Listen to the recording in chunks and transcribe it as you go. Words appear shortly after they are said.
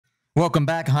Welcome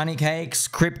back, honey cakes.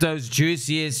 Crypto's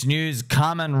juiciest news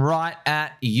coming right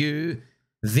at you.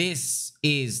 This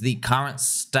is the current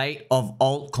state of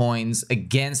altcoins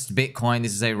against Bitcoin.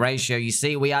 This is a ratio. You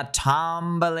see, we are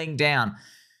tumbling down.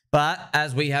 But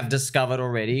as we have discovered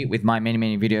already with my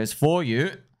many videos for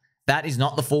you, that is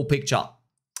not the full picture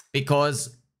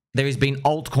because there has been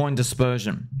altcoin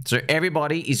dispersion. So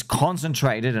everybody is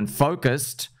concentrated and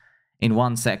focused in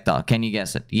one sector. Can you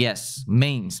guess it? Yes,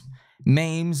 memes.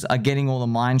 Memes are getting all the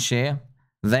mind share.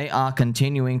 They are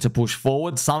continuing to push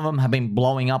forward. Some of them have been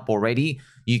blowing up already.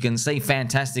 You can see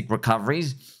fantastic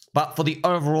recoveries. But for the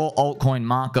overall altcoin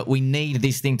market, we need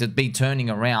this thing to be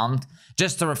turning around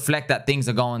just to reflect that things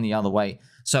are going the other way.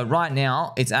 So right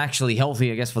now, it's actually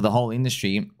healthy, I guess, for the whole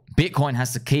industry. Bitcoin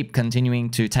has to keep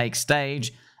continuing to take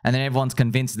stage, and then everyone's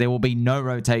convinced there will be no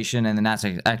rotation, and then that's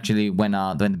actually when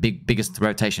the biggest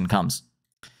rotation comes.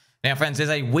 Now, friends, there's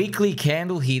a weekly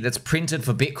candle here that's printed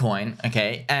for Bitcoin,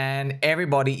 okay? And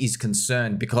everybody is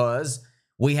concerned because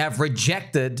we have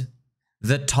rejected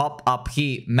the top up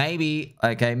here. Maybe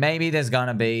there's going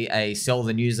to be a sell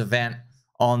the news event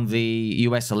on the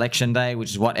US election day,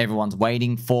 which is what everyone's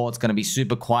waiting for. It's going to be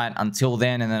super quiet until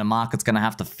then, and then the market's going to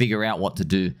have to figure out what to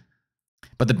do.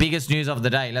 But the biggest news of the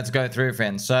day, let's go through,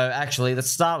 friends. So actually, let's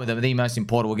start with the most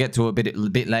important. We'll get to a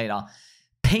bit later.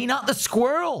 Peanut the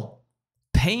Squirrel.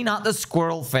 Peanut the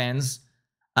Squirrel, friends.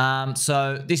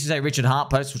 So this is a Richard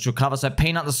Hart post, which we'll cover. So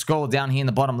Peanut the Squirrel down here in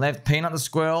the bottom left. Peanut the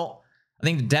Squirrel. I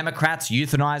think the Democrats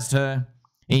euthanized her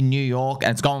in New York,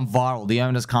 and it's gone viral. The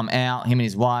owner's come out, him and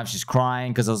his wife. She's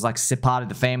crying because it was like part of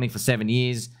the family for 7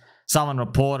 years. Someone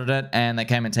reported it, and they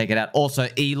came and take it out. Also,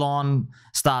 Elon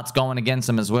starts going against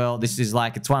them as well. This is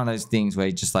like, it's one of those things where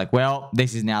you're just like, well,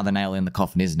 this is now the nail in the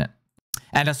coffin, isn't it?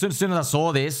 And as soon as I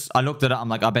saw this, I looked at it. I'm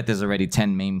like, I bet there's already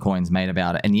 10 meme coins made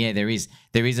about it. And yeah, there is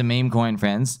a meme coin,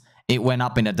 friends. It went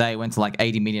up in a day, went to like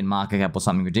 80 million market cap or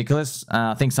something ridiculous.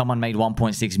 I think someone made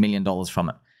 $1.6 million from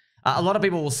it. A lot of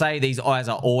people will say these guys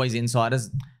are always insiders.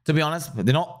 To be honest,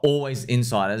 they're not always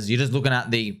insiders. You're just looking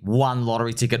at the one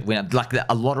lottery ticket winner, like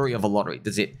a lottery of a lottery.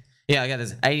 That's it. Yeah, okay,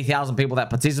 there's 80,000 people that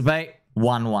participate.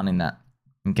 One in that.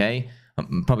 Okay.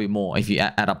 Probably more if you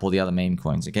add up all the other meme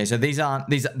coins. Okay, so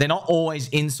they're not always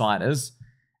insiders,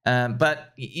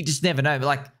 but you just never know. But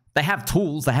like, they have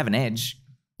tools, they have an edge.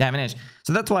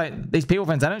 So that's why these people,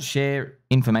 friends, they don't share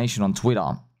information on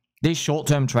Twitter. These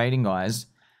short-term trading guys,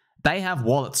 they have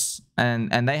wallets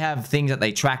and they have things that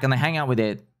they track, and they hang out with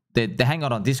they hang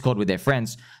out on Discord with their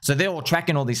friends. So they're all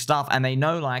tracking all this stuff, and they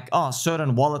know like, oh,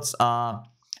 certain wallets are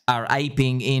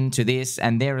aping into this,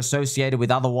 and they're associated with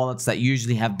other wallets that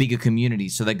usually have bigger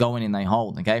communities, so they go in and they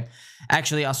hold. Okay,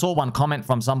 actually, I saw one comment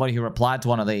from somebody who replied to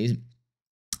one of these.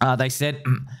 They said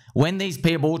when these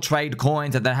people trade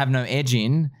coins that they have no edge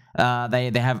in,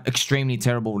 they have extremely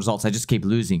terrible results. They just keep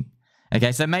losing.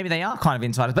 Okay, so maybe they are kind of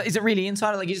insiders, but is it really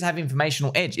insider? Like, you just have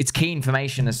informational edge. It's key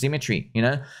information asymmetry. You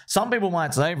know, some people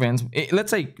might say, friends,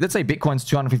 let's say Bitcoin's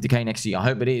 250K next year. I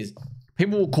hope it is.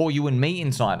 People will call you and me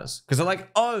insiders because they're like,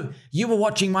 oh, you were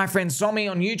watching my friend Sommi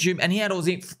on YouTube and he had all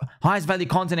the highest value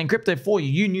content in crypto for you.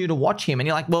 You knew to watch him. And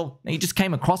you're like, well, you just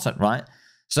came across it, right?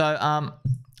 So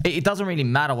it doesn't really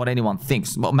matter what anyone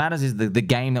thinks. What matters is the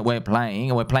game that we're playing.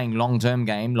 And we're playing long-term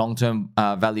game, long-term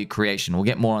value creation. We'll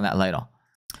get more on that later.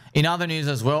 In other news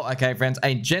as well, okay, friends,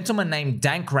 a gentleman named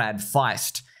Dankrad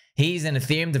Feist. He's an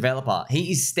Ethereum developer.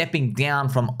 He is stepping down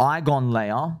from Igon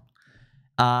layer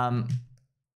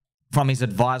from his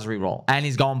advisory role, and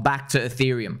he's going back to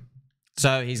Ethereum.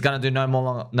 So he's going to do no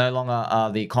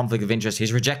longer the conflict of interest.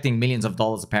 He's rejecting millions of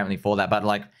dollars apparently for that. But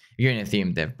like, if you're an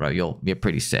Ethereum dev, bro, you're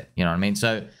pretty set. You know what I mean?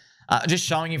 So just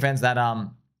showing you, friends, that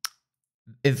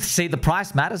see, the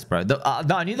price matters, bro. No,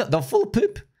 I knew that they're full of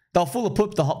poop. They're full of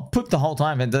poop the whole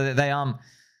time, and they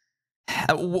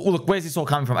look, where's this all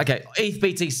coming from? Okay, ETH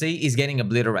BTC is getting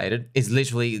obliterated. It's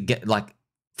literally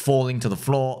falling to the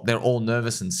floor. They're all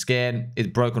nervous and scared. It's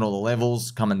broken all the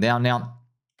levels, coming down now.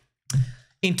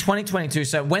 In 2022,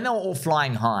 so when they were all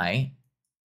flying high,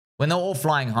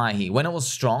 here, when it was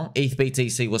strong, ETH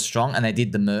BTC was strong, and they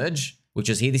did the merge, which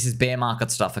is here. This is bear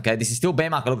market stuff, okay? This is still bear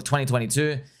market. Look at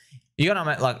 2022. You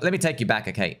gotta, like, let me take you back,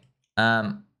 okay?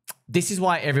 This is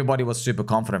why everybody was super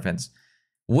confident, friends.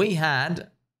 Here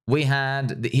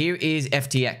is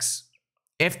FTX.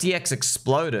 FTX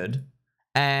exploded,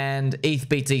 and ETH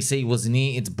BTC was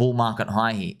near its bull market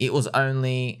high here. It was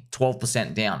only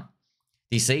 12% down.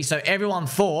 You see? So everyone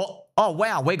thought, oh,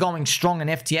 wow, we're going strong, and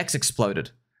FTX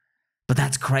exploded. But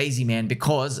that's crazy, man,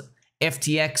 because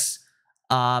FTX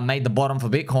made the bottom for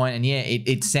Bitcoin, and yeah,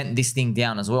 it sent this thing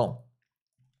down as well.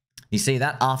 You see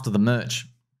that after the merge.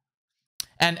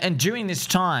 And during this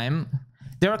time,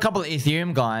 there are a couple of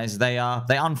Ethereum guys, they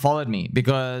unfollowed me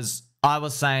because I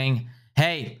was saying,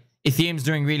 hey, Ethereum's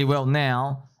doing really well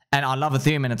now, and I love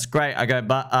Ethereum and it's great. I go,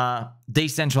 but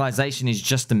decentralization is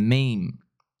just a meme.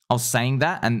 I was saying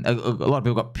that, and a lot of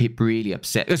people got really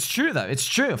upset. It's true, though. It's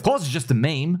true. Of course, it's just a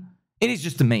meme. It is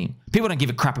just a meme. People don't give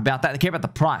a crap about that. They care about the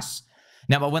price.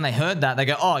 Now, but when they heard that, they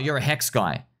go, oh, you're a Hex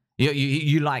guy.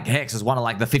 You like Hex as one of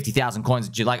like the 50,000 coins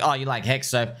that you like. Oh, you like Hex,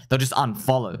 so they'll just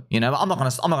unfollow. You know, I'm not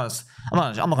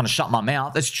gonna shut my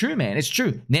mouth. It's true, man. It's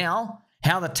true. Now,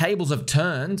 how the tables have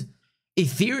turned,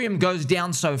 Ethereum goes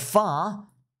down so far.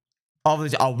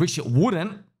 Obviously, I wish it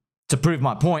wouldn't. To prove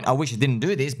my point, I wish it didn't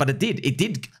do this, but it did. It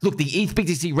did. Look, the ETH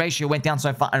BTC ratio went down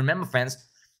so far. And remember, friends,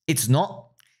 it's not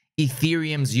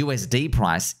Ethereum's USD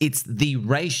price. It's the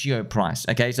ratio price.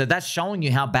 Okay, so that's showing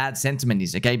you how bad sentiment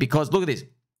is. Okay, because look at this.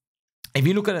 If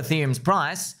you look at Ethereum's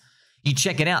price, you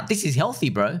check it out. This is healthy,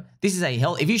 bro. This is a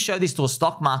health. If you show this to a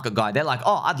stock market guy, they're like,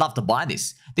 oh, I'd love to buy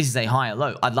this. This is a higher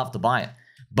low. I'd love to buy it.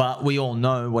 But we all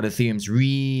know what Ethereum's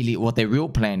really, what their real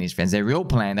plan is, friends. Their real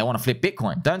plan, they want to flip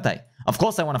Bitcoin, don't they? Of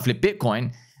course they want to flip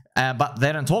Bitcoin, but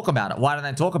they don't talk about it. Why don't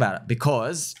they talk about it?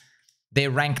 Because they're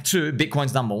rank 2,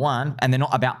 Bitcoin's number 1, and they're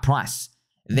not about price.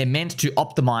 They're meant to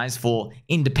optimize for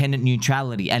independent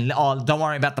neutrality. And, oh, don't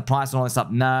worry about the price and all this stuff.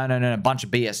 No, bunch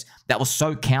of BS. That was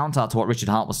so counter to what Richard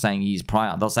Hart was saying years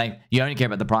prior. They'll say, you only care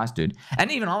about the price, dude.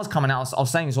 And even I was coming out, I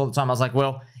was saying this all the time. I was like,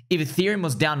 well, if Ethereum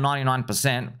was down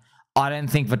 99%, I don't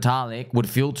think Vitalik would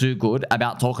feel too good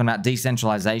about talking about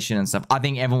decentralization and stuff. I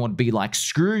think everyone would be like,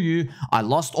 screw you. I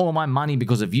lost all my money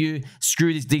because of you.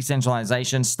 Screw this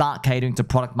decentralization. Start catering to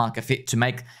product market fit to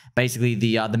make basically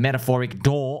the metaphoric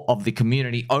door of the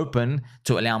community open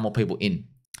to allow more people in.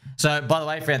 So, by the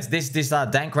way, friends, this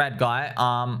Dankrad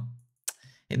guy,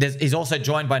 he's also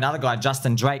joined by another guy,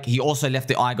 Justin Drake. He also left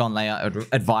the Igon Layer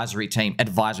advisory team.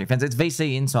 Advisory, friends. It's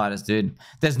VC insiders, dude.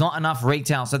 There's not enough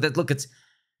retail. So, look,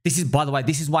 this is, by the way,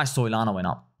 this is why Soylana went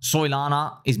up.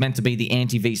 Soylana is meant to be the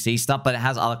anti-VC stuff, but it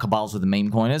has other cabals with the meme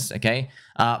coiners, okay?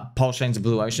 PulseChain's a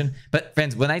blue ocean. But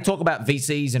friends, when they talk about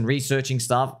VCs and researching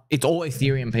stuff, it's all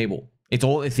Ethereum people. It's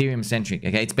all Ethereum-centric,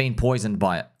 okay? It's been poisoned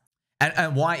by it.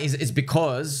 And why is it? It's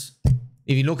because,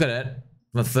 if you look at it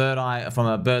from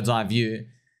a bird's eye view,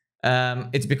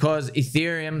 it's because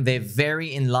Ethereum, they're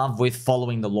very in love with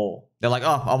following the law. They're like,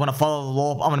 oh, I want to follow the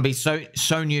law. I want to be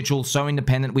so neutral, so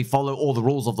independent. We follow all the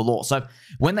rules of the law. So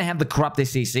when they have the corrupt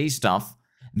SEC stuff,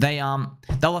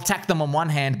 they'll attack them on one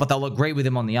hand, but they'll agree with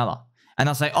them on the other. And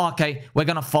they'll say, oh, okay, we're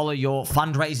going to follow your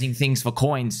fundraising things for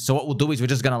coins. So what we'll do is we're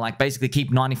just going to like basically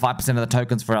keep 95% of the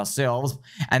tokens for ourselves,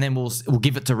 and then we'll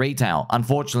give it to retail.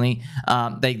 Unfortunately,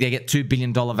 they get $2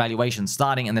 billion valuations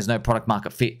starting, and there's no product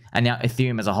market fit. And now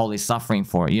Ethereum as a whole is suffering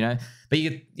for it, you know? But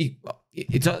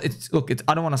look,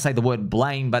 I don't want to say the word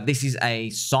blame, but this is a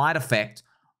side effect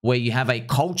where you have a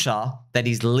culture that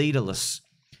is leaderless.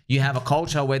 You have a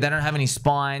culture where they don't have any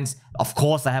spines. Of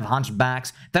course, they have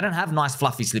hunchbacks. They don't have nice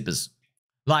fluffy slippers.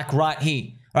 Like right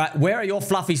here. All right, where are your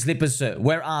fluffy slippers, sir?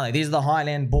 Where are they? These are the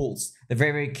Highland Bulls. The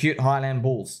very, very cute Highland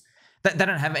Bulls. They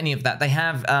don't have any of that. They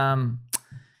have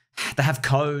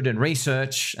code and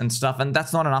research and stuff, and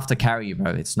that's not enough to carry you,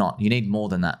 bro. It's not. You need more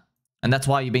than that. And that's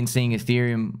why you've been seeing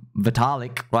Ethereum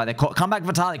Vitalik, right? They come back,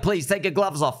 Vitalik, please take your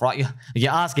gloves off, right?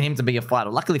 You're asking him to be a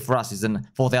fighter. Luckily for us, he's a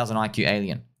 4,000 IQ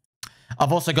alien.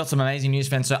 I've also got some amazing news,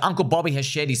 friends. So Uncle Bobby has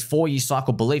shared his 4-year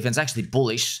cycle belief, and it's actually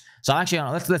bullish. So actually,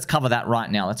 let's cover that right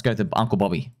now. Let's go to Uncle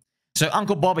Bobby. So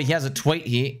Uncle Bobby, he has a tweet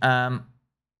here.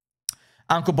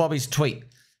 Uncle Bobby's tweet.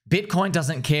 Bitcoin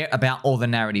doesn't care about all the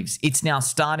narratives. It's now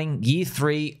starting year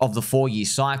 3 of the 4-year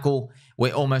cycle,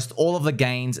 where almost all of the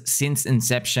gains since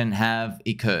inception have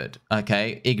occurred.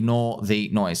 Okay, ignore the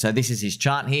noise. So this is his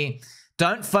chart here.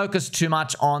 Don't focus too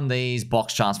much on these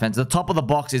box charts, friends. The top of the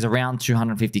box is around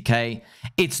 250K.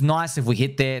 It's nice if we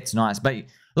hit there. It's nice. But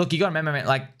look, you got to remember, man,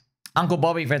 like Uncle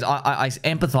Bobby, friends, I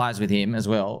empathize with him as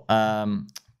well,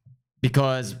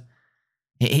 because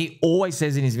he always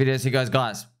says in his videos, he goes,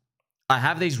 guys, I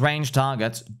have these range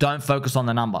targets. Don't focus on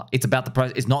the number. It's about the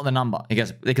price. It's not the number. He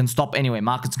goes, they can stop anywhere.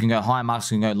 Markets can go higher. Markets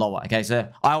can go lower. Okay, so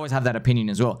I always have that opinion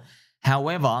as well.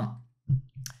 However,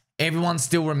 everyone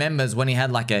still remembers when he had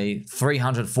like a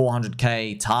 300,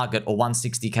 400K target or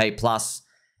 160K plus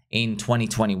in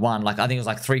 2021. Like I think it was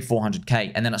like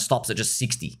 400K, and then it stops at just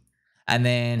 60. And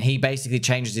then he basically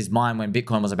changes his mind when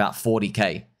Bitcoin was about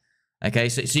 40K. Okay,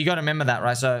 so you got to remember that,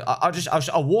 right? So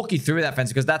I'll walk you through that, friends,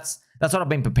 because that's what I've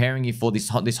been preparing you for this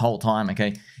whole time.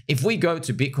 Okay, if we go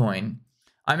to Bitcoin,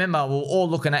 I remember we're all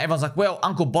looking at, everyone's like, well,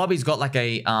 Uncle Bobby's got like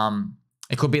a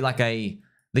it could be like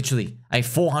literally a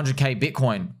 400K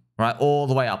Bitcoin, right, all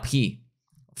the way up here,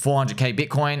 400K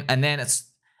Bitcoin, and then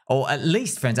it's or at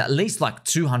least, friends, at least like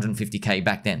 250K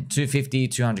back then. 250,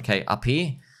 200K up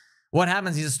here. What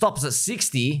happens is it stops at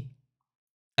 60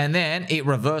 and then it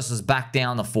reverses back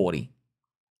down to 40.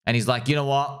 And he's like, you know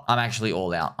what? I'm actually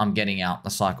all out. I'm getting out. The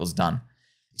cycle's done.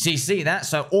 So you see that?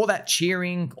 So all that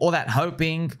cheering, all that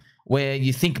hoping where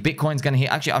you think Bitcoin's going to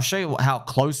hit. Actually, I'll show you how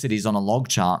close it is on a log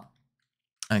chart.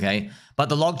 Okay. But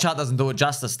the log chart doesn't do it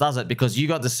justice, does it? Because you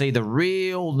got to see the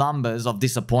real numbers of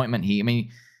disappointment here. I mean,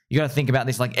 you got to think about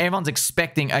this. Like everyone's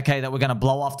expecting, okay, that we're going to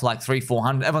blow off to like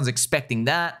 300-400. Everyone's expecting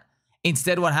that.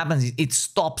 Instead, what happens is it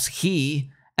stops here.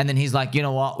 And then he's like, you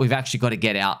know what? We've actually got to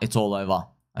get out. It's all over.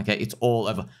 Okay. It's all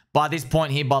over. By this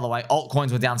point here, by the way,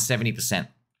 altcoins were down 70%.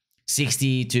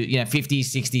 60 to, 50,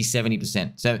 60,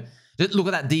 70%. So look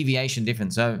at that deviation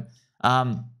difference. So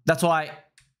that's why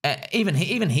even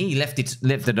he left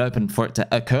it open for it to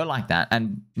occur like that.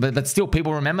 But still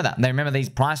people remember that. They remember these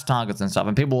price targets and stuff,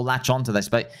 and people will latch onto this,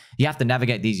 but you have to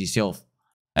navigate these yourself.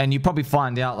 And you probably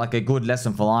find out like a good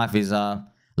lesson for life is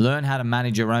learn how to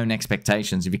manage your own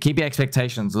expectations. If you keep your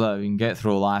expectations low, you can get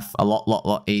through life a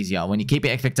lot easier. When you keep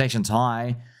your expectations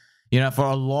high, for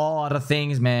a lot of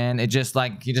things, man, it just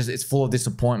like, it's full of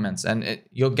disappointments. And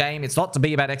your game, it's not to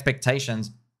be about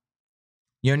expectations.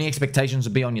 Your only expectations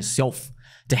would be on yourself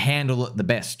to handle it the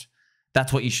best.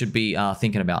 That's what you should be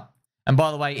thinking about. And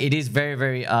by the way, it is very,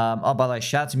 very, oh, by the way,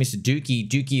 shout out to Mr.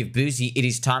 Dookie of Boozy. It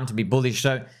is time to be bullish.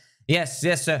 So yes,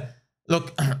 so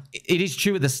look, it is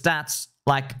true with the stats.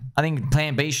 Like, I think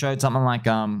Plan B showed something like,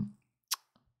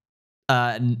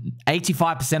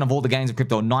 85% of all the gains of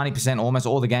crypto, 90%, almost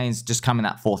all the gains just come in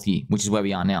that fourth year, which is where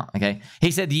we are now, okay?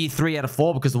 He said year 3 out of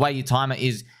 4 because the way you time it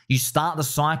is you start the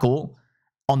cycle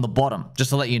on the bottom, just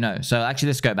to let you know. So actually,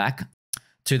 let's go back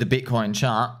to the Bitcoin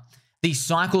chart. The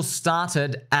cycle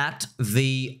started at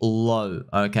the low,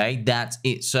 okay? That's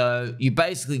it. So you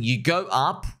basically, you go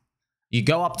up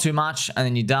too much and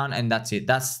then you're done and that's it.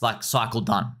 That's like cycle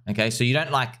done, okay? So you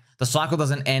don't like, the cycle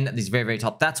doesn't end at this very, very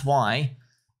top. That's why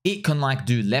it can like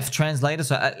do left translator.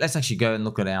 So let's actually go and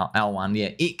look at our one. Yeah,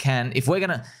 it can. If we're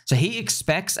going to, so he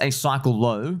expects a cycle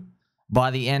low by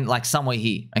the end, like somewhere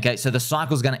here. Okay, so the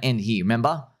cycle's going to end here,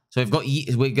 remember? So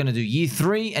we're going to do year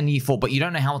 3 and year 4, but you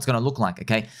don't know how it's going to look like,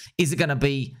 okay? Is it going to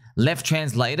be left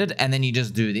translated and then you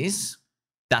just do this?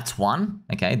 That's one,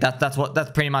 okay? That's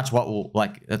pretty much what we'll,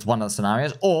 like, that's one of the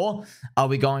scenarios. Or are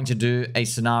we going to do a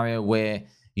scenario where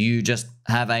you just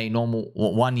have a normal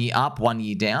 1 year up, 1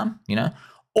 year down,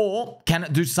 Or can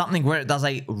it do something where it does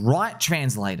a right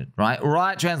translated, right?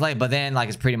 Right translated, but then like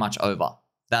it's pretty much over.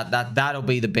 That'll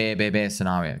be the bear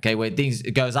scenario, okay? Where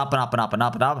it goes up and up and up and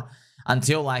up and up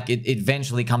until like it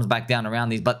eventually comes back down around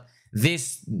these. But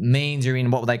this means you're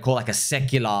in what they call like a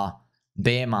secular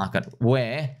bear market,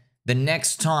 where the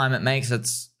next time it makes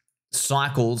its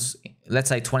cycles, let's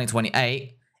say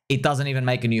 2028, it doesn't even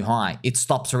make a new high. It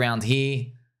stops around here.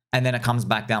 And then it comes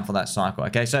back down for that cycle,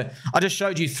 okay? So I just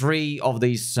showed you 3 of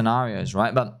these scenarios,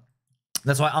 right? But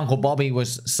that's why Uncle Bobby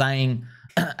was saying,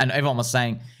 and everyone was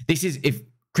saying, this is, if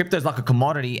crypto's like a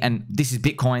commodity and this is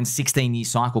Bitcoin's 16-year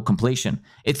cycle completion,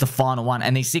 it's the final one.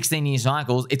 And these 16-year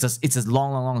cycles, it's a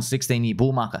long 16-year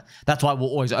bull market. That's why we're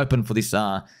always open for this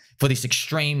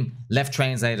extreme left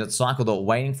translated cycle that we're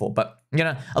waiting for. But,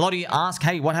 a lot of you ask,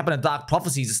 hey, what happened to Dark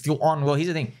Prophecies? It's still on. Well, here's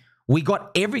the thing. We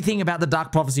got everything about the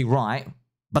Dark Prophecy right,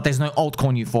 but there's no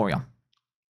altcoin euphoria.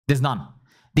 There's none.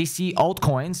 This year,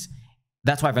 altcoins,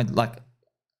 that's why, friends, like,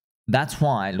 that's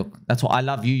why I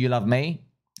love you, you love me.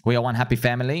 We are one happy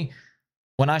family.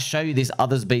 When I show you this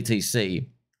others BTC,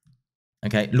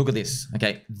 okay, look at this,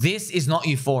 okay? This is not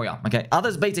euphoria, okay?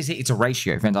 Others BTC, it's a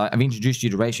ratio, friends. I've introduced you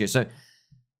to ratio. So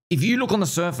if you look on the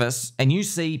surface and you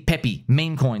see Peppy,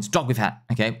 meme coins, dog with hat,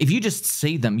 okay? If you just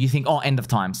see them, you think, oh, end of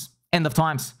times. End of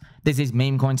times. There's this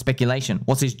meme coin speculation.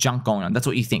 What's this junk going on? That's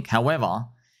what you think. However,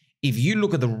 if you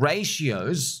look at the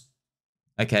ratios,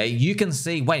 okay, you can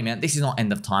see, wait a minute, this is not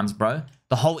end of times, bro.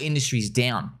 The whole industry's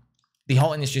down. The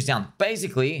whole industry's down.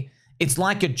 Basically, it's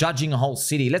like you're judging a whole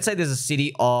city. Let's say there's a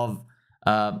city of,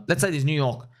 let's say there's New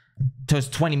York, there's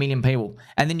 20 million people.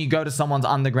 And then you go to someone's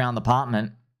underground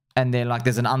apartment and they're like,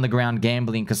 there's an underground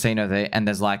gambling casino there and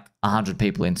there's like 100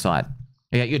 people inside.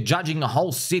 Okay, you're judging the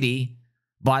whole city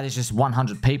by there's just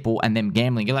 100 people and them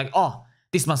gambling. You're like, oh,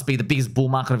 this must be the biggest bull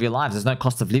market of your lives. There's no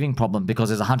cost of living problem because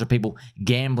there's 100 people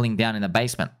gambling down in the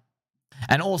basement.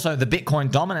 And also the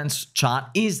Bitcoin dominance chart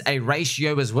is a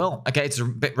ratio as well. Okay, it's a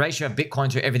ratio of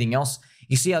Bitcoin to everything else.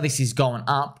 You see how this is going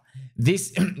up.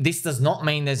 This does not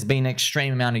mean there's been an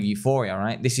extreme amount of euphoria,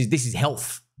 right? This is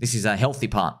health. This is a healthy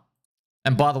part.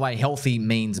 And by the way, healthy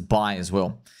means buy as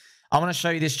well. I want to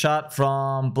show you this chart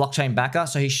from Blockchain Backer.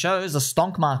 So he shows the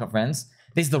stonk market, friends.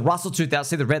 This is the Russell 2000.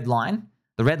 See the red line?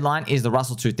 The red line is the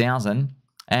Russell 2000.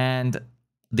 And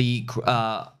the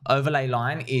overlay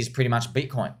line is pretty much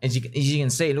Bitcoin. As you can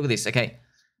see, look at this. Okay,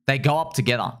 they go up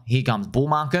together. Here comes bull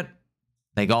market.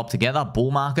 They go up together,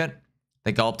 bull market.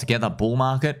 They go up together, bull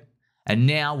market. And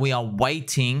now we are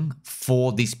waiting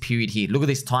for this period here. Look at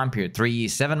this time period. 3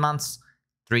 years, 7 months.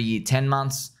 3 years, 10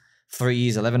 months. 3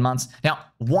 years, 11 months. Now,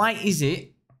 why is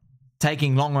it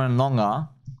taking longer and longer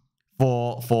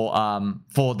for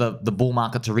the bull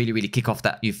market to really kick off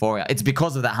that euphoria? It's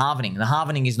because of the halvening. The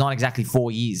halvening is not exactly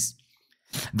 4 years.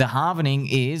 The halvening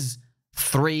is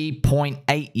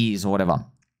 3.8 years or whatever.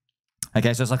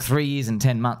 Okay, so it's like 3 years and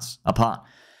 10 months apart.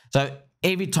 So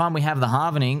every time we have the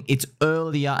halvening, it's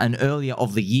earlier and earlier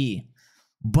of the year.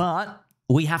 But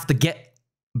we have to get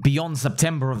beyond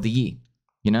September of the year,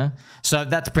 you know? So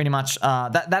that's pretty much,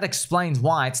 that explains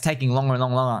why it's taking longer and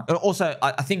longer. Also,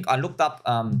 I think I looked up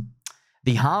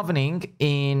the halvening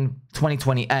in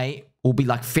 2028 will be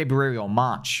like February or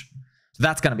March. So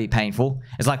that's going to be painful.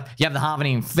 It's like you have the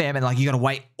halvening in Feb and like you got to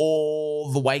wait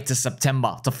all the way to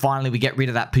September to finally we get rid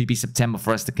of that poopy September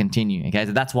for us to continue. Okay,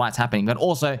 so that's why it's happening. But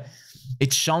also,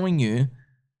 it's showing you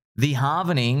the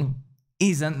halvening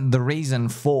isn't the reason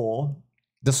for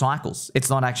the cycles. It's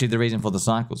not actually the reason for the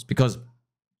cycles because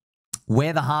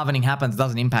where the halvening happens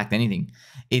doesn't impact anything.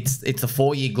 It's a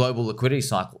 4-year global liquidity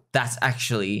cycle. That's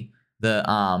actually the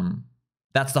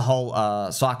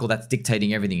whole cycle that's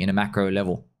dictating everything in a macro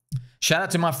level. Shout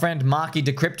out to my friend Marky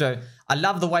Decrypto. I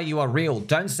love the way you are real.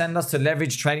 Don't send us to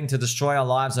leverage trading to destroy our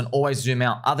lives and always zoom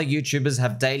out. Other YouTubers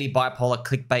have daily bipolar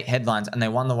clickbait headlines and they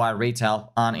wonder why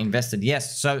retail aren't invested.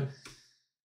 Yes, so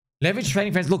leverage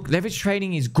trading, friends. Look, leverage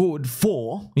trading is good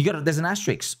for, there's an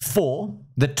asterisk, for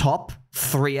the top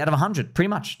 3 out of 100. Pretty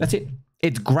much, that's it.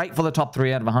 It's great for the top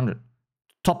 3 out of 100.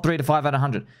 Top 3 to 5 out of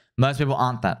 100. Most people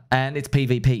aren't that. And it's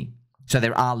PvP. So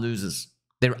there are losers.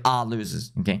 There are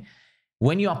losers, okay?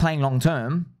 When you are playing long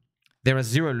term, there are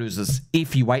 0 losers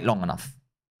if you wait long enough.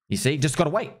 You see, just got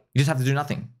to wait. You just have to do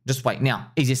nothing. Just wait.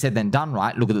 Now, easier said than done,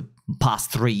 right? Look at the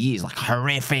past 3 years, like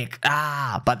horrific.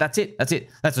 But that's it. That's it.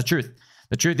 That's the truth.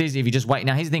 The truth is if you just wait.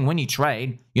 Now, here's the thing. When you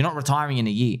trade, you're not retiring in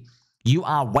a year. You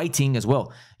are waiting as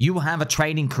well. You will have a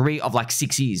trading career of like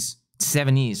 6 years,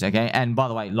 7 years, okay? And by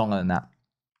the way, longer than that.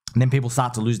 And then people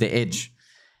start to lose their edge.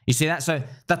 You see that? So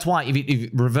that's why if you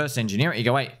reverse engineer it, you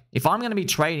go, wait, if I'm going to be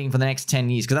trading for the next 10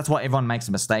 years, because that's why everyone makes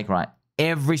a mistake, right?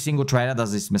 Every single trader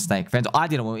does this mistake. Friends, I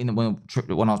did it when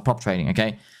I was prop trading,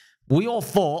 okay? We all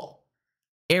thought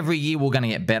every year we were going to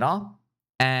get better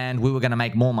and we were going to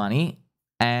make more money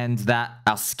and that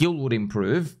our skill would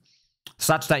improve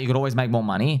such that you could always make more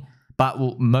money.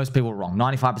 But most people were wrong.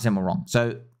 95% were wrong.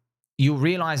 So you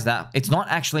realize that it's not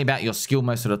actually about your skill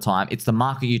most of the time. It's the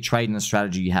market you trade and the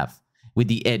strategy you have with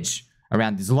the edge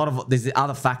around. There's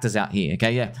other factors out here,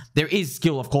 okay? Yeah, there is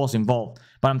skill, of course, involved.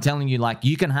 But I'm telling you, like,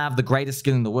 you can have the greatest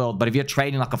skill in the world, but if you're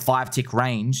trading like a 5-tick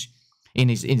range in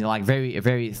like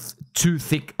very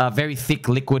thick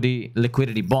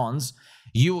liquidity bonds,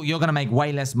 you're going to make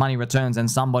way less money returns than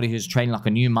somebody who's trading like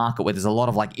a new market where there's a lot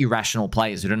of like irrational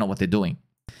players who don't know what they're doing.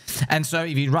 And so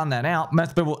if you run that out,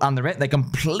 most people they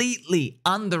completely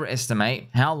underestimate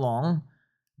how long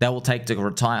they will take to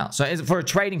retire. So for a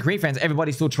trading career, friends,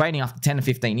 everybody's still trading after 10 to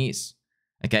 15 years.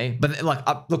 Okay? But like,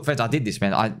 look, friends, I did this,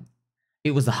 man.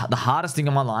 It was the hardest thing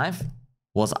in my life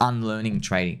was unlearning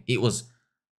trading. It was,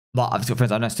 well, I've still,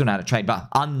 friends, I still know how to trade, but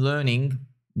unlearning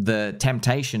the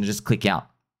temptation to just click out.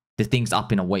 The thing's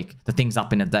up in a week. The thing's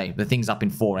up in a day. The thing's up in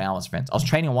 4 hours, friends. I was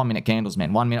trading on 1-minute candles,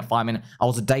 man. 1 minute, 5 minute. I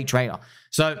was a day trader.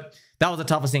 So that was the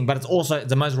toughest thing, but it's also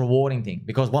the most rewarding thing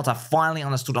because once I finally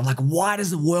understood, I'm like, why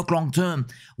does it work long term?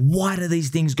 Why do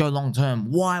these things go long term?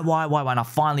 Why? And I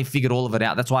finally figured all of it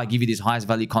out. That's why I give you this highest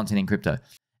value content in crypto.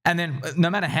 And then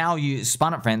no matter how you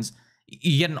spun it, friends,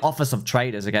 you get an office of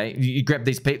traders, okay? You grab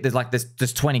these people,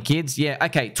 there's 20 kids. Yeah,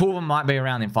 okay, 2 of them might be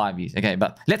around in 5 years, okay?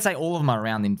 But let's say all of them are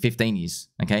around in 15 years,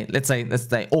 okay? Let's say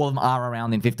all of them are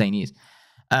around in 15 years.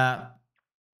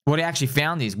 What I actually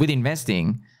found is with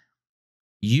investing,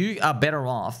 you are better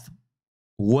off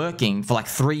working for like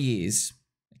 3 years,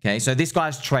 okay? So this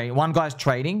guy's one guy's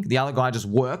trading, the other guy just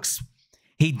works.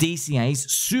 He DCAs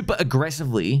super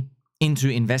aggressively into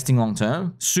investing long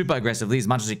term, super aggressively as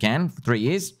much as he can for 3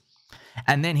 years.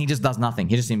 And then he just does nothing.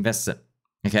 He just invests it,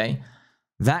 okay?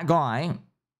 That guy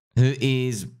who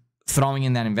is throwing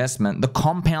in that investment, the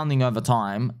compounding over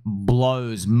time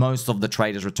blows most of the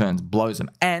traders' returns, blows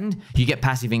them. And you get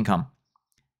passive income.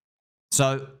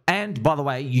 So, and by the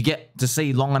way, you get to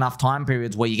see long enough time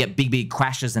periods where you get big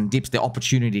crashes and dips, the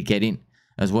opportunity to get in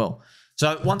as well.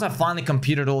 So once I finally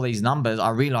computed all these numbers, I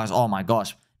realized, oh my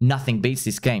gosh, nothing beats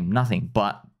this game. Nothing.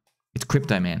 But it's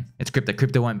crypto, man. It's crypto.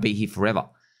 Crypto won't be here forever.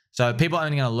 So people are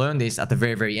only going to learn this at the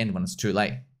very, very end when it's too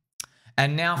late.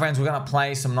 And now, friends, we're going to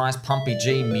play some nice Pumpy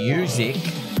G music.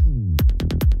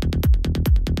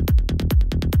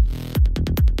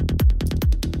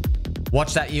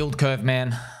 Watch that yield curve,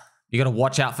 man. You got to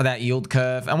watch out for that yield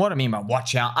curve. And what I mean by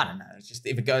watch out, I don't know. It's just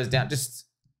if it goes down, just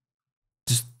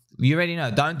you already know.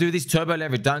 Don't do this turbo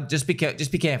leverage. Just be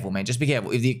careful, man. Just be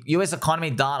careful. If the US economy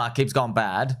data keeps going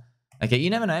bad, okay, you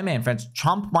never know, man, friends.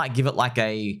 Trump might give it like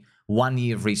a 1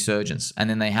 year of resurgence, and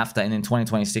then they have to, and in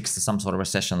 2026 to some sort of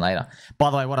recession later.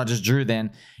 By the way, what I just drew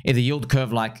then, if the yield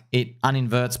curve like it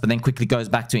uninverts but then quickly goes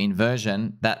back to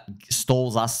inversion, that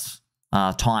stalls us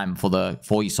time for the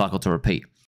 4-year cycle to repeat.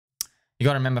 You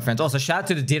got to remember, friends. Also, shout out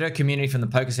to the Ditto community from the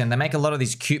poker scene. They make a lot of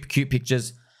these cute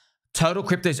pictures. Total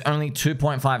crypto is only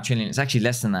 2.5 trillion. It's actually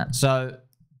less than that. So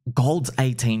gold's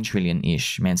 18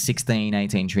 trillion-ish, man. 16,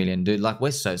 18 trillion. Dude, like,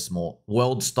 we're so small.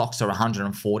 World stocks are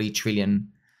 140 trillion.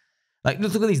 Like,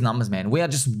 look at these numbers, man. We are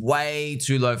just way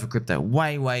too low for crypto.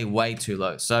 Way too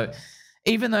low. So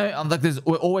even though I'm like,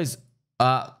 we're always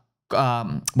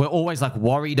like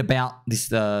worried about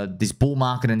this bull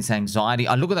market and this anxiety.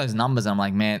 I look at those numbers and I'm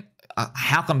like, man,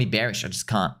 how can I be bearish? I just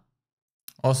can't.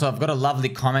 Also, I've got a lovely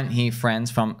comment here,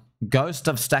 friends, from Ghost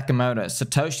of Stakamoto,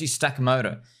 Satoshi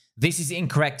Stakamoto. This is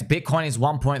incorrect. Bitcoin is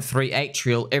 1.38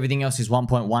 trill. Everything else is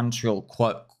 1.1 trill,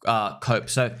 cope.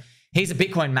 So he's a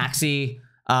Bitcoin maxi.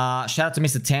 Shout out to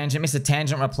Mr. Tangent. Mr.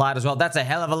 Tangent replied as well. That's a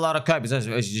hell of a lot of cope.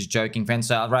 I was just joking, friends.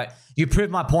 So I wrote, you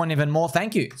proved my point even more.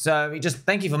 Thank you. So just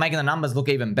thank you for making the numbers look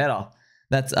even better.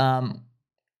 That's,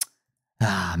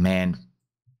 man.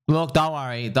 Look, don't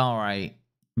worry.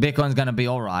 Bitcoin's going to be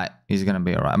all right. He's going to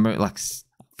be all right. I'm like,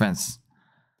 friends,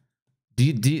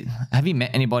 have you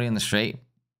met anybody on the street?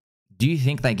 Do you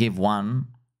think they give one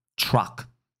truck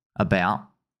about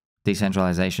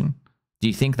decentralization? Do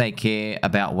you think they care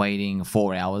about waiting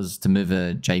 4 hours to move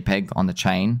a JPEG on the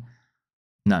chain?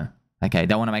 No. Okay,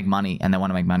 they want to make money and they want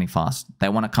to make money fast.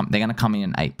 They're going to come in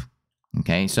and ape.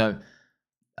 Okay, so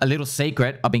a little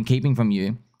secret I've been keeping from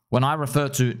you. When I refer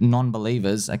to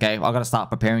non-believers, okay, I've got to start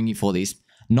preparing you for this.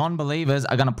 Non-believers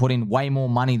are going to put in way more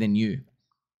money than you.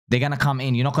 They're going to come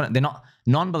in. They're not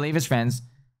non-believers, friends.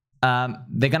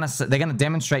 They're going to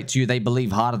demonstrate to you they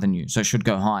believe harder than you, so it should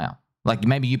go higher. Like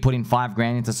maybe you put in $5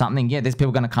 grand into something. Yeah, there's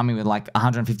people going to come in with like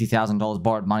 $150,000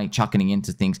 borrowed money, chucking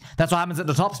into things. That's what happens at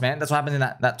the tops, man. That's what happens in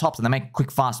that tops, and they make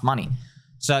quick, fast money.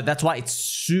 So that's why it's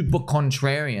super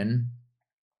contrarian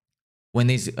when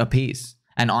this appears.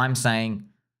 And I'm saying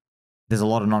there's a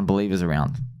lot of non-believers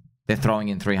around. They're throwing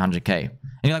in 300K. And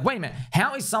you're like, wait a minute.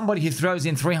 How is somebody who throws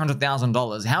in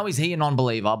 $300,000, how is he a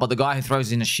non-believer, but the guy who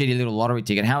throws in a shitty little lottery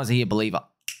ticket, how is he a believer?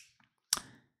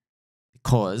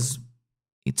 Because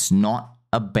it's not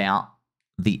about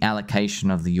the allocation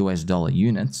of the US dollar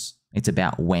units. It's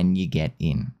about when you get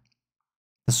in.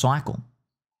 The cycle.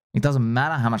 It doesn't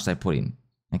matter how much they put in.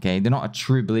 Okay? They're not a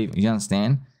true believer. You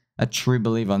understand? A true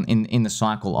believer in the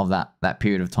cycle of that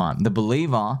period of time. The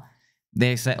believer,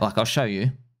 they say, like I'll show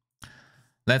you.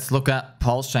 Let's look at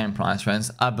PulseChain price, friends.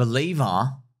 A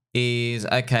believer is,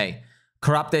 okay,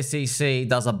 Corrupt SEC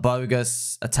does a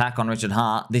bogus attack on Richard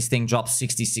Hart. This thing drops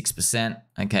 66%,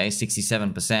 okay,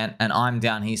 67%. And I'm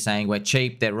down here saying we're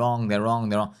cheap, they're wrong.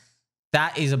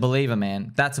 That is a believer,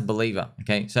 man. That's a believer,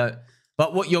 okay? So,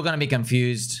 but what you're going to be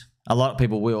confused, a lot of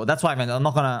people will. That's why, friends, I'm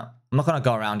not going to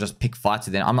go around and just pick fights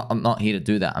with them. I'm not here to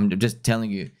do that. I'm just telling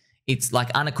you, it's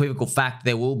like unequivocal fact.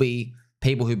 There will be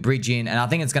people who bridge in, and I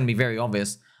think it's going to be very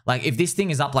obvious. Like if this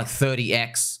thing is up like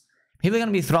 30x, people are going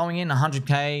to be throwing in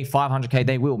 100K, 500K.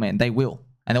 They will, man. They will.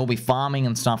 And they'll be farming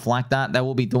and stuff like that. They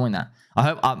will be doing that.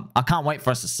 I can't wait for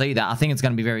us to see that. I think it's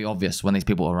going to be very obvious when these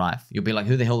people arrive. You'll be like,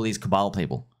 who the hell are these Cabal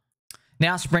people?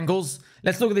 Now, Sprinkles,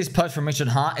 let's look at this post from Richard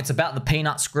Hart. It's about the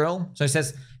peanut squirrel. So he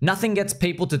says, nothing gets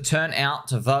people to turn out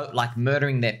to vote like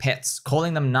murdering their pets,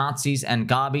 calling them Nazis and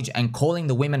garbage, and calling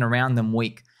the women around them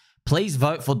weak. Please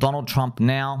vote for Donald Trump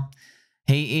now.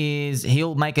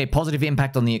 He'll make a positive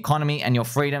impact on the economy and your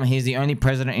freedom. He's the only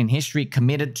president in history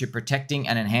committed to protecting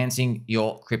and enhancing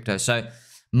your crypto. So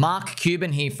Mark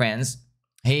Cuban here, friends,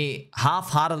 he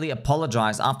half-heartedly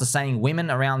apologized after saying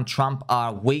women around Trump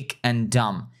are weak and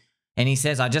dumb. And he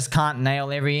says, I just can't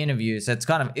nail every interview. So it's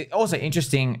kind of also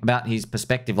interesting about his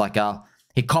perspective. Like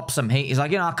he cops some heat. He's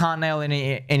like, I can't nail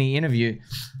any interview.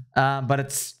 But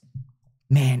it's,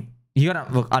 man, you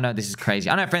gotta look. I know this is crazy.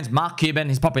 I know, friends. Mark Cuban,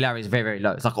 his popularity is very, very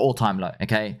low. It's like all-time low.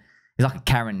 Okay, he's like a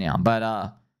Karen now.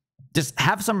 But just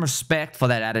have some respect for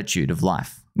that attitude of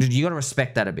life. You gotta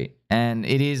respect that a bit. And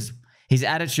it is his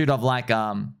attitude of like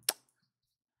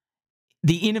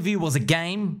the interview was a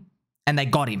game and they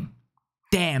got him.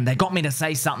 Damn, they got me to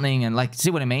say something and like,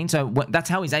 see what I mean? So that's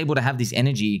how he's able to have this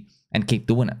energy and keep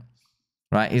doing it,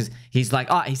 right? He's like,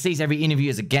 he sees every interview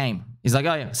as a game. He's like,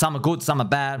 oh yeah, some are good, some are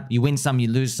bad. You win some, you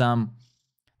lose some.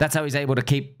 That's how he's able to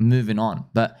keep moving on.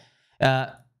 But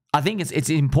I think it's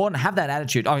important to have that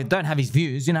attitude. Oh, don't have his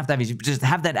views. You don't have to have his, just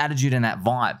have that attitude and that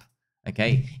vibe,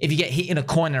 okay? If you get hit in a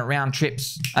coin and it round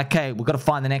trips, okay, we've got to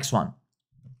find the next one.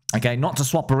 Okay, not to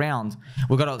swap around.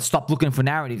 We've got to stop looking for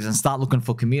narratives and start looking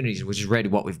for communities, which is really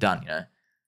what we've done, you know.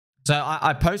 So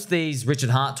I post these Richard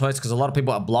Hart tweets because a lot of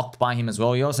people are blocked by him as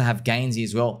well. You also have Gainsey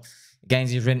as well.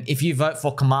 Gainsey's written, if you vote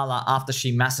for Kamala after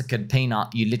she massacred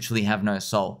Peanut, you literally have no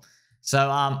soul. So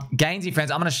Gainsey,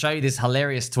 friends, I'm going to show you this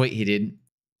hilarious tweet he did.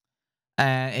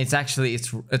 And it's actually,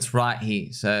 it's right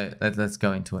here. So let's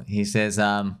go into it. He says,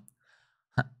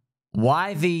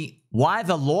 why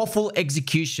the lawful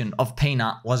execution of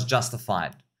Peanut was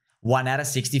justified. 1 out of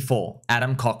 64.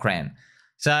 Adam Cochran.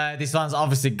 So this one's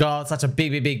obviously got such a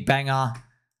big banger.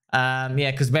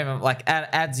 Yeah, because remember, like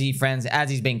Adsy, friends,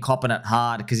 Adsy's been copping it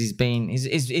hard because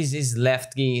he's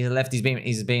lefty.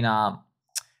 He's been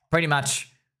pretty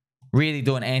much really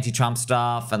doing anti-Trump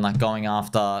stuff and like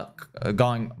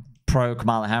going pro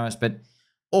Kamala Harris. But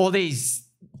all these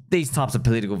types of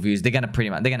political views, they're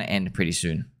gonna end pretty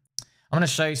soon. I'm going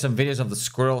to show you some videos of the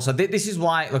Squirrel. So this is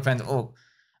why, look, friends,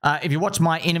 if you watch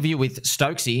my interview with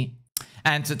Stokesy,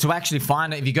 and to actually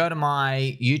find it, if you go to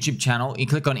my YouTube channel, you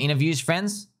click on interviews,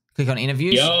 friends. Click on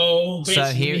interviews. Yo, so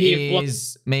here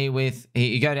is me with,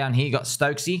 you go down here, you got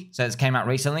Stokesy. So it came out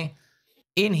recently.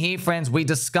 In here, friends, we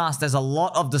discussed, there's a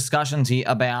lot of discussions here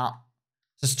about,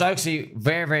 so Stokesy,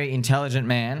 very intelligent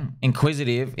man,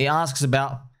 inquisitive. He asks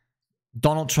about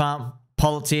Donald Trump,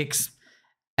 politics,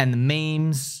 and the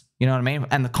memes. You know what I mean?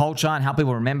 And the culture and how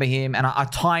people remember him. And I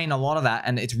tie in a lot of that.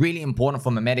 And it's really important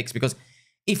for memetics because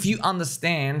if you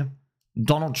understand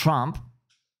Donald Trump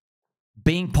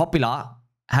being popular,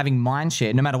 having mind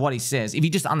share, no matter what he says, if you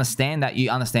just understand that,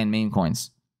 you understand meme coins.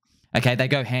 Okay, they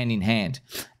go hand in hand.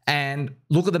 And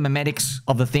look at the memetics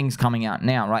of the things coming out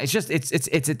now, right? It's just, it's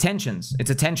attentions.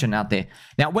 It's attention out there.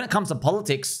 Now, when it comes to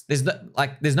politics, there's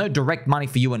no direct money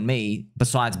for you and me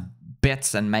besides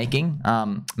bets and making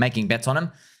bets on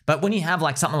them. But when you have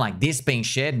like something like this being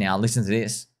shared now, listen to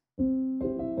this.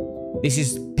 This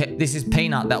is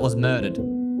Peanut that was murdered.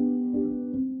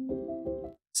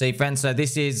 See, friends, so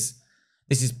this is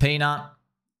Peanut.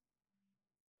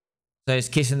 So he's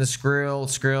kissing the squirrel,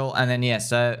 and then yeah,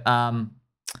 so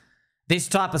this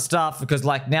type of stuff, because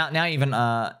like now even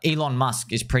Elon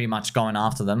Musk is pretty much going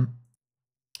after them.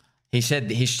 He shared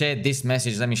this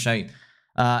message. Let me show you.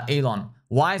 Elon,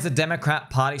 why is the Democrat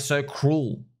Party so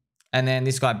cruel? And then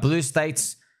this guy, blue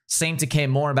states seem to care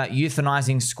more about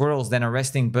euthanizing squirrels than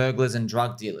arresting burglars and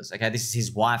drug dealers. Okay, this is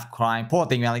his wife crying. Poor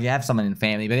thing, like you have someone in the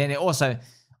family. But then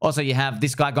also you have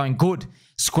this guy going, good.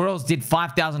 Squirrels did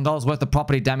 $5,000 worth of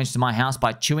property damage to my house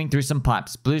by chewing through some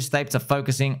pipes. Blue states are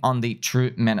focusing on the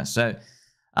true menace. So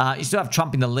you still have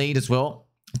Trump in the lead as well.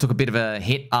 It took a bit of a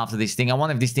hit after this thing. I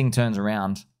wonder if this thing turns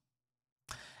around.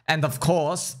 And of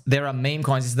course, there are meme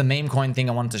coins. This is the meme coin thing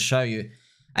I wanted to show you.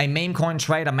 A meme coin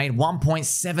trader made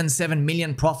 1.77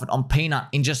 million profit on Peanut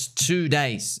in just 2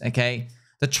 days, okay?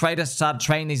 The trader started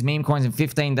trading these meme coins in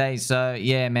 15 days. So,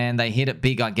 yeah, man, they hit it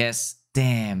big, I guess.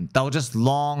 Damn, they were just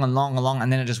long,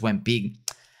 and then it just went big.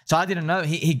 So I didn't know.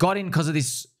 He got in because of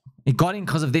this. He got in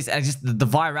because of this, and just the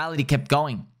virality kept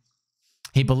going.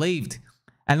 He believed.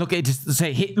 And look, it just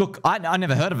say hit. Look, I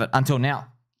never heard of it until now.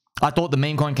 I thought the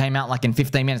meme coin came out like in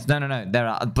 15 minutes. No.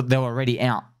 They were already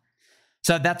out.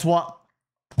 So that's what...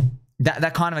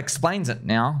 That kind of explains it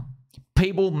now.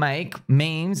 People make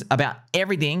memes about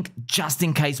everything just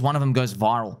in case one of them goes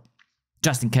viral.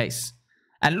 Just in case.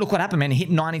 And look what happened, man. He hit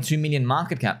 92 million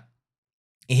market cap.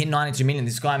 He hit 92 million.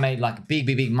 This guy made like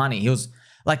big money. He was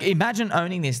like, imagine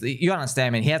owning this. You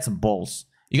understand, man. He had some balls.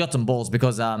 You got some balls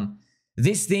because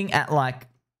this thing at like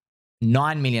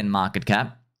 9 million market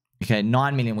cap. Okay,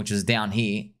 9 million, which is down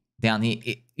here.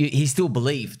 He still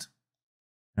believed.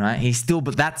 Right? He still,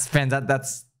 but that's, friends,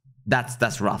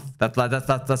 that's rough.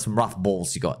 That's some rough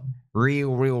balls you got.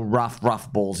 Real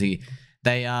rough balls here.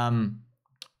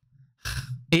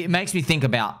 It makes me think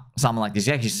about something like this.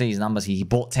 You actually see his numbers here. He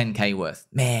bought 10K worth.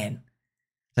 Man.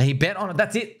 So he bet on it.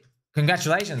 That's it.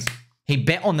 Congratulations. He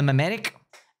bet on the memetic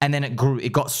and then it grew.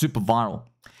 It got super viral.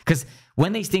 Because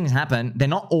when these things happen, they're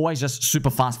not always just super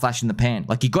fast flash in the pan.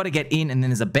 Like you got to get in and then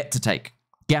there's a bet to take.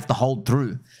 You have to hold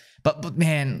through. But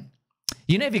man,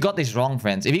 you know, if you got this wrong,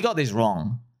 friends, if you got this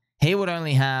wrong, he would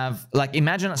only have, like,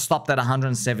 imagine it stopped at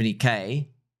 170K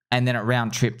and then it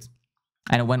round tripped.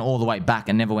 and it went all the way back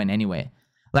and never went anywhere.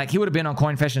 Like, he would have been on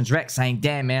CoinFessions Rec saying,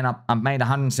 damn, man, I made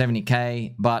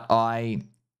 170K, but I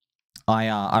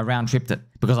round-tripped it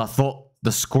because I thought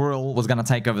the Squirrel was going to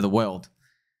take over the world.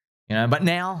 You know, but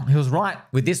now he was right.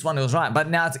 With this one, he was right. But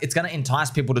now it's going to entice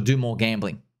people to do more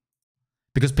gambling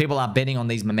because people are betting on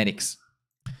these memetics.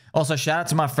 Also, shout out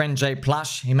to my friend Jay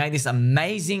Plush. He made this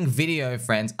amazing video,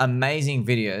 friends. Amazing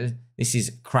video. This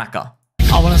is cracker.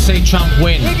 I want to see Trump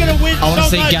win. We're going to win. I want to so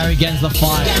see much. Gary Gensler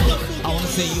fired. I want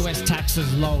to see US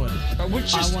taxes lowered. I want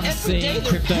to see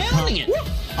crypto pump.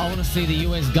 I want to see the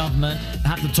US government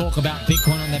have to talk about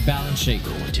Bitcoin on their balance sheet.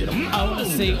 I want to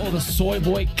see all the soy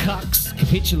boy cucks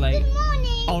capitulate.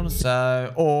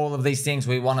 So all of these things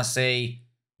we want to see.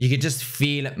 You could just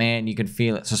feel it, man. You can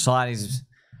feel it. Society's...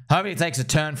 Hopefully it takes a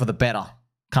turn for the better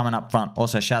coming up front.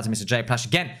 Also, shout out to Mr. J Plush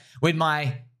again with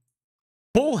my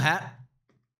bull hat.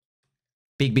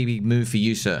 Big, big, big move for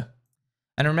you, sir.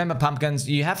 And remember, pumpkins,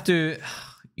 you got to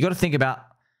think about,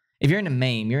 if you're in a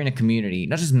meme, you're in a community,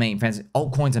 not just meme, friends.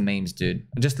 Altcoins are memes, dude.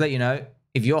 Just to let you know,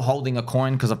 if you're holding a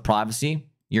coin because of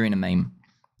privacy, you're in a meme.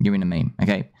 You're in a meme,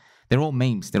 okay? They're all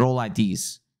memes. They're all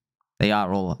ideas. They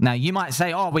are all. Now, you might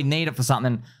say, oh, we need it for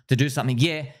something, to do something.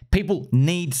 Yeah, people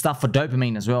need stuff for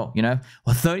dopamine as well, you know?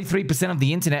 Well, 33% of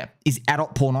the internet is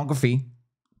adult pornography.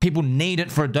 People need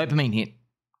it for a dopamine hit.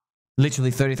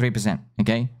 Literally 33%,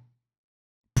 okay?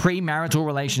 Premarital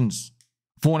relations,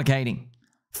 fornicating.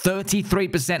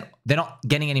 33%, they're not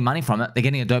getting any money from it. They're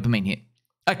getting a dopamine hit.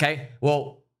 Okay,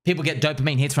 well, people get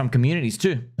dopamine hits from communities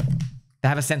too. They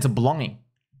have a sense of belonging.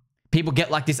 People get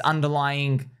like this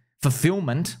underlying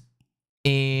fulfillment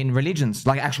in religions,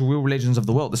 like actual real religions of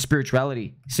the world, the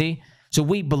spirituality. See? So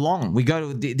we belong. We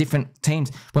go to different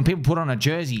teams. When people put on a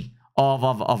jersey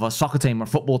of a soccer team or a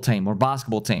football team or a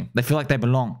basketball team, they feel like they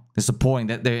belong. They're supporting,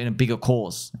 that they're in a bigger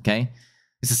cause, okay?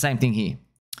 It's the same thing here.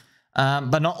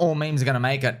 But not all memes are going to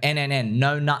make it. NNN,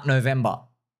 No Nut November.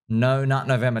 No Nut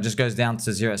November just goes down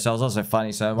to 0. So it was also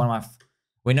funny. So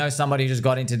we know somebody who just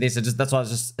got into this. That's why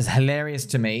it's hilarious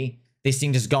to me. This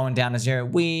thing just going down to 0.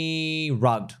 We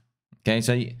rugged. Okay,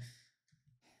 so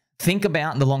think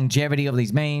about the longevity of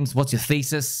these memes. What's your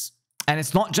thesis? And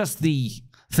it's not just the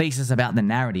thesis about the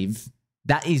narrative.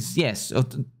 That is, yes,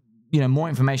 you know, more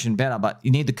information better, but you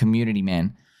need the community,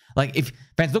 man. Like, if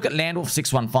friends, look at Landwolf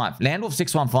 615. Landwolf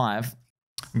 615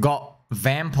 got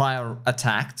vampire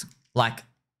attacked like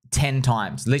 10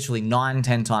 times, literally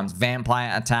 9-10 times.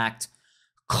 Vampire attacked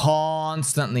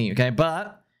constantly, okay?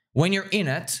 But when you're in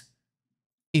it,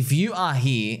 if you are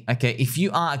here, okay, if you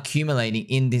are accumulating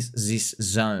in this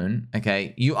zone,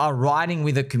 okay, you are riding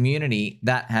with a community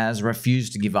that has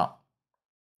refused to give up.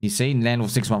 You see,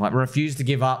 Landwolf 615 refused to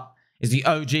give up. Is the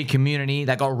OG community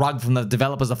that got rugged from the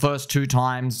developers the first 2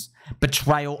 times.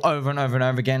 Betrayal over and over and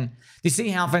over again. You see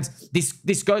how, friends,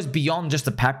 this goes beyond just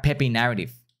a peppy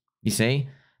narrative. You see?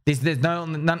 There's no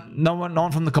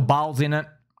one from the cabals in it.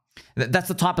 That's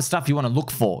the type of stuff you want to look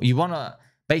for. You want to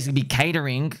basically be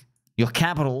catering your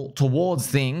capital towards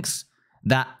things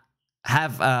that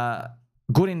have a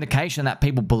good indication that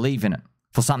people believe in it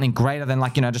for something greater than,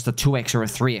 like, you know, just a 2x or a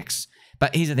 3x.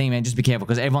 But here's the thing, man, just be careful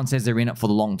because everyone says they're in it for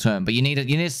the long term. But you need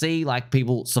to see like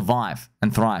people survive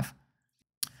and thrive.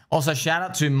 Also, shout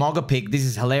out to Mogapig. This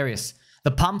is hilarious.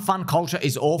 The pump fund culture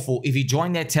is awful. If you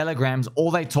join their telegrams, all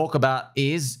they talk about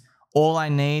is, all I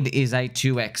need is a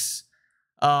 2x.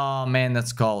 Oh, man,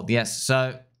 that's cold. Yes.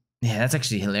 So, yeah, that's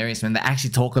actually hilarious, man. They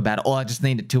actually talk about it. Oh, I just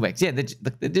need a 2x.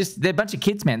 Yeah, they're a bunch of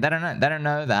kids, man. They don't know. They don't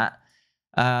know that.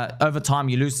 Over time,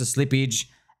 you lose the slippage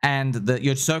and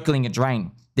you're circling a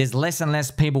drain. There's less and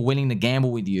less people willing to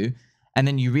gamble with you. And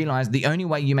then you realize the only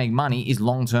way you make money is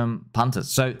long-term punters.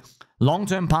 So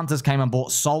long-term punters came and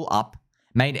bought Sol up,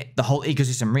 made the whole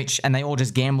ecosystem rich, and they all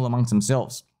just gamble amongst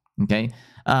themselves. Okay?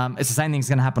 It's the same thing that's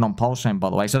going to happen on PulseChain, by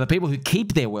the way. So the people who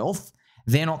keep their wealth,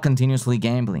 they're not continuously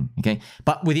gambling. Okay?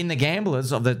 But within the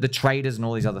gamblers of the traders and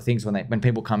all these other things, when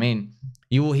people come in,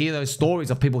 you will hear those stories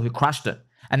of people who crushed it.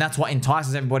 And that's what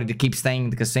entices everybody to keep staying in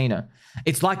the casino.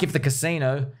 It's like if the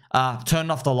casino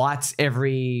turned off the lights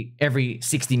every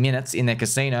 60 minutes in their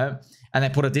casino and they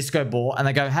put a disco ball and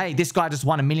they go, hey, this guy just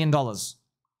won $1 million.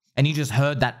 And you just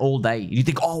heard that all day. You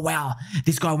think, oh, wow,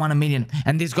 this guy won $1 million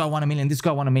and this guy won $1 million, this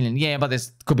guy won $1 million. Yeah, but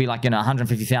there's could be like,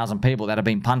 150,000 people that have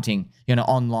been punting,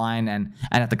 online and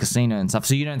at the casino and stuff.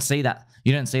 So you don't see that.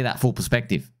 You don't see that full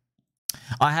perspective.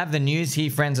 I have the news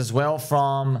here, friends, as well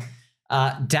from...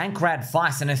 Dankrad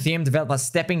Feist, an Ethereum developer,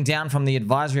 stepping down from the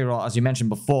advisory role, as you mentioned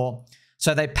before.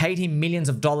 So they paid him millions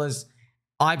of dollars.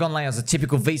 Eigen is a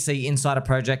typical VC insider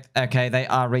project. Okay, they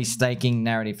are restaking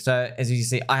narrative. So as you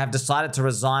see, I have decided to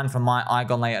resign from my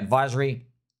Eigen advisory.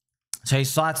 So he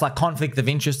cites like conflict of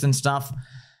interest and stuff.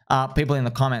 People in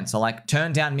the comments are like,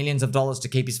 turned down millions of dollars to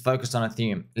keep his focus on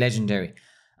Ethereum. Legendary.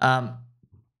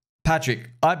 Patrick,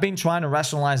 I've been trying to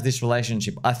rationalize this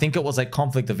relationship. I think it was a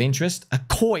conflict of interest, a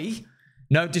coy.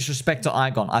 No disrespect to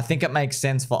Igon. I think it makes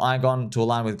sense for Igon to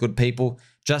align with good people.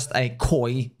 Just a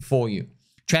coy for you.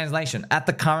 Translation, at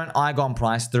the current Igon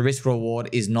price, the risk reward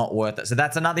is not worth it. So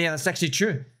that's another, yeah, that's actually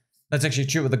true. That's actually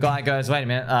true. The guy goes, wait a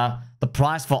minute, the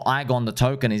price for Igon, the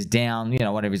token, is down, you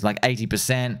know, whatever, it's like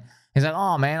 80%. He's like,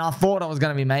 oh man, I thought I was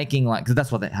going to be making like, cause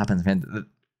that's what that happens, man.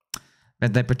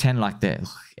 They pretend like that.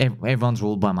 Everyone's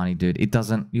ruled by money, dude. It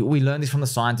doesn't, we learned this from the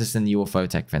scientists in the UFO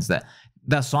tech fence, that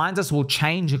the scientists will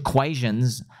change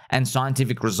equations and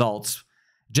scientific results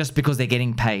just because they're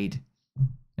getting paid.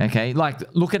 Okay, like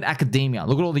look at academia,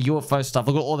 look at all the UFO stuff,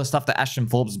 look at all the stuff that Ashton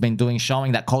Forbes has been doing,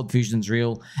 showing that cold fusion's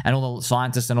real, and all the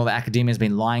scientists and all the academia has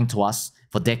been lying to us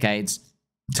for decades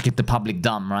to keep the public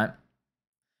dumb, right?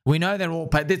 We know they're all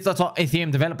paid. That's what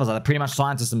Ethereum developers are. They're pretty much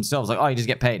scientists themselves. Like, oh, you just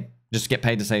get paid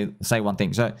to say one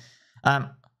thing. So,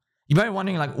 you may be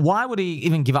wondering, like, why would he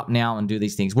even give up now and do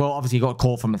these things? Well, obviously, he got a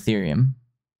call from Ethereum,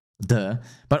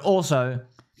 but also,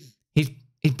 I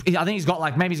think he's got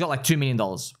like, maybe he's got like $2 million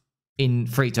in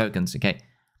free tokens, okay?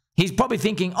 He's probably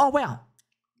thinking, oh, wow,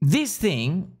 this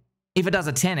thing, if it does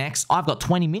a 10x, I've got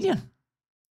 20 million.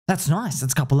 That's nice.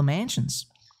 That's a couple of mansions.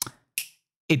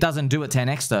 It doesn't do a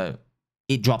 10x, though.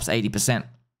 It drops 80%.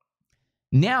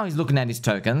 Now he's looking at his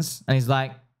tokens, and he's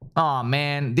like, oh,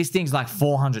 man, this thing's like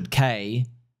 400K,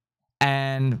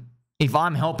 and if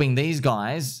I'm helping these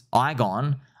guys,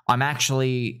 Igon, I'm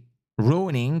actually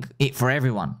ruining it for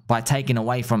everyone by taking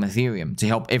away from Ethereum to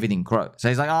help everything grow. So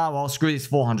he's like, oh, well, screw this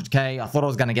 400K. I thought I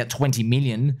was going to get 20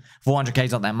 million. 400K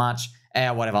is not that much.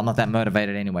 Whatever. I'm not that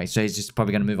motivated anyway. So he's just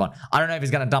probably going to move on. I don't know if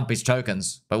he's going to dump his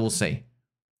tokens, but we'll see.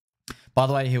 By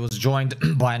the way, he was joined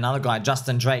by another guy,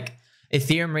 Justin Drake.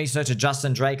 Ethereum researcher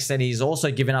Justin Drake said he's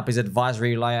also given up his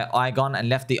advisory layer Igon and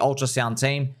left the ultrasound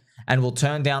team and will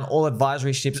turn down all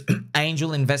advisory ships,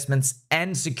 angel investments,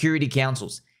 and security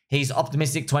councils. He's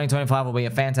optimistic 2025 will be a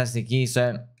fantastic year.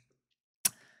 So,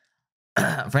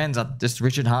 friends,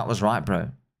 Richard Hart was right,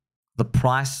 bro. The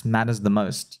price matters the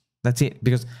most. That's it.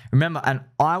 Because remember, and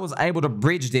I was able to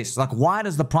bridge this. Like, why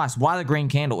does the price, why the green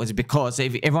candle? Is it because,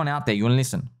 if everyone out there, you want to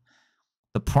listen.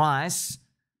 The price,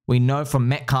 we know from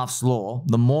Metcalfe's law,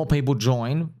 the more people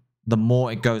join, the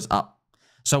more it goes up.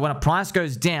 So when a price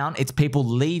goes down, it's people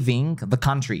leaving the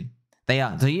country.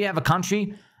 So you have a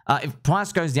country... if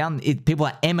price goes down, people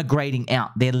are emigrating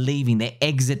out. They're leaving. They're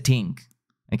exiting.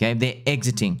 Okay? They're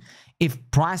exiting. If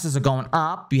prices are going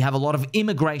up, you have a lot of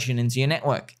immigration into your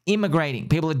network. Immigrating.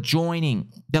 People are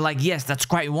joining. They're like, yes, that's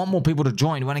great. We want more people to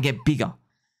join. We want to get bigger.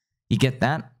 You get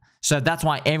that? So that's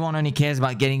why everyone only cares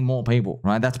about getting more people,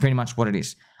 right? That's pretty much what it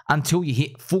is. Until you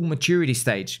hit full maturity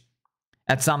stage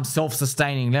at some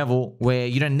self-sustaining level where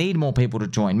you don't need more people to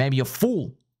join. Maybe you're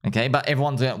full. Okay, but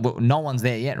no one's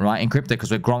there yet, right, in crypto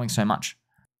because we're growing so much.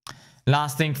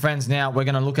 Last thing, friends, now we're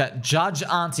going to look at Judge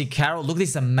Auntie Carol. Look at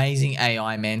this amazing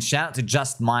AI, man. Shout out to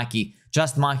Just Mikey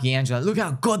Angela. Look how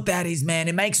good that is, man.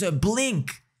 It makes her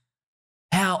blink.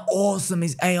 How awesome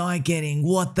is AI getting?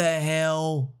 What the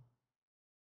hell?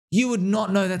 You would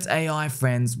not know that's AI,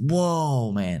 friends.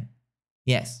 Whoa, man.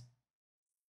 Yes.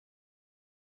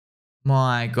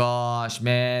 My gosh,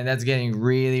 man, that's getting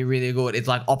really, really good. It's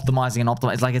like optimizing and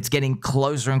optimizing. It's like it's getting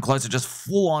closer and closer, just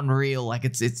full on real. Like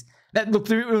it's that. Look,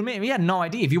 we had no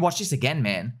idea. If you watch this again,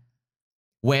 man,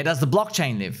 where does the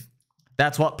blockchain live?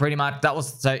 That's what pretty much that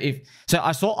was. So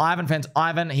I saw Ivan, friends.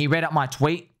 Ivan, he read out my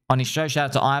tweet on his show. Shout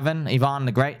out to Ivan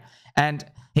the Great. And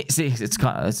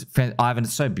Ivan,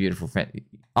 it's so beautiful, friend.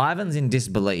 Ivan's in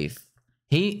disbelief.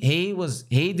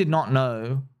 He did not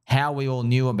know how we all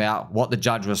knew about what the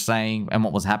judge was saying and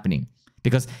what was happening.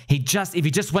 Because if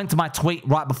he just went to my tweet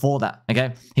right before that,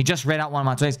 okay? He just read out one of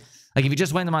my tweets. Like, if he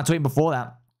just went to my tweet before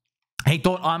that, he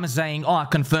thought I was saying, oh, I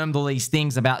confirmed all these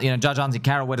things about, Judge Auntie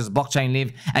Carol, where does blockchain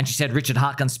live? And she said Richard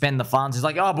Hart can spend the funds. He's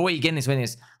like, oh, but where are you getting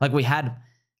this? Like, we had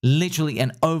literally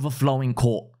an overflowing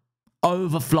court.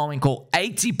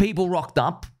 80 people rocked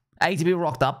up.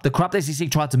 The corrupt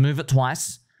SEC tried to move it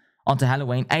twice onto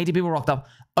Halloween. 80 people rocked up.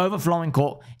 Overflowing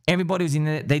court. Everybody was in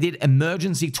there. They did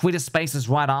emergency Twitter spaces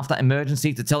right after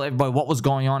emergency to tell everybody what was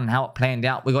going on and how it planned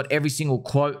out. We got every single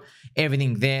quote,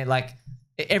 everything there. Like,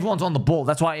 everyone's on the ball.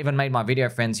 That's why I even made my video,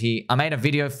 friends, here. I made a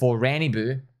video for Randy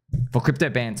Boo, for Crypto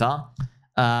Banter,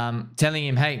 telling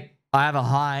him, hey, I have a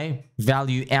high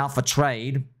value alpha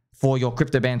trade for your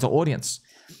Crypto Banter audience.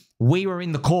 We were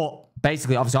in the court.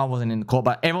 Basically, obviously, I wasn't in the court,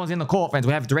 but everyone's in the court, friends.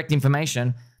 We have direct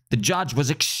information. The judge was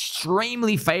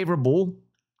extremely favorable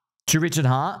to Richard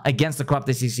Hart against the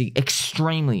corrupt SEC.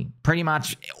 Extremely, pretty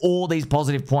much all these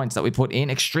positive points that we put in,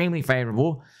 extremely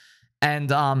favorable. And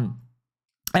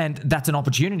that's an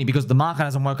opportunity because the market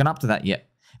hasn't woken up to that yet.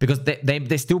 Because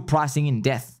they're still pricing in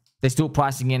death. They're still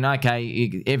pricing in,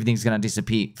 okay, everything's going to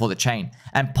disappear for the chain.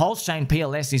 And PulseChain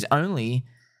PLS is only,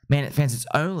 man, fans, it's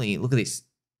only, look at this.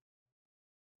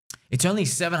 It's only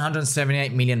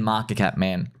 778 million market cap,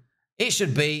 man. It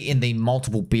should be in the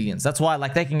multiple billions. That's why,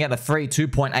 like, they can get a free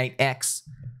 2.8x.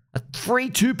 A free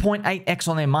 2.8x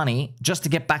on their money just to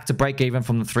get back to break even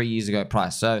from the 3 years ago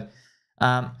price. So,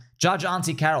 Judge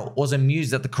Auntie Carol was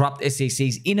amused at the corrupt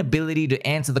SEC's inability to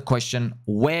answer the question,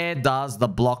 where does the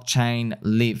blockchain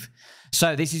live?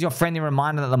 So this is your friendly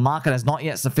reminder that the market has not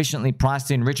yet sufficiently priced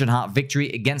in Richard Hart victory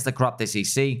against the corrupt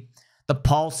SEC. The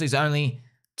Pulse is only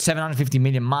 750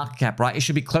 million market cap, right? It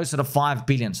should be closer to 5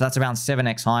 billion. So that's around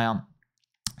 7x higher.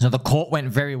 So the court went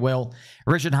very well.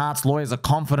 Richard Hart's lawyers are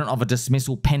confident of a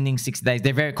dismissal pending 60 days.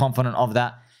 They're very confident of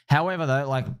that. However, though,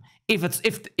 like,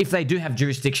 if they do have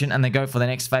jurisdiction and they go for the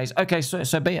next phase, okay,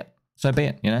 so be it. So be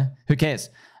it, you know? Who cares?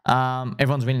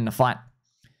 Everyone's winning the fight.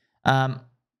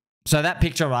 So that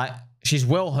picture, right? She's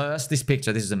well-hearsed. This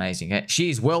picture, this is amazing. Okay? She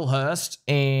is well-hearsed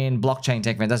in blockchain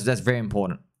tech, man. That's very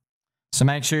important. So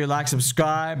make sure you like,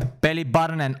 subscribe, belly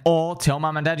button, and all. Tell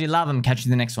mum and dad you love them. Catch you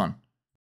in the next one.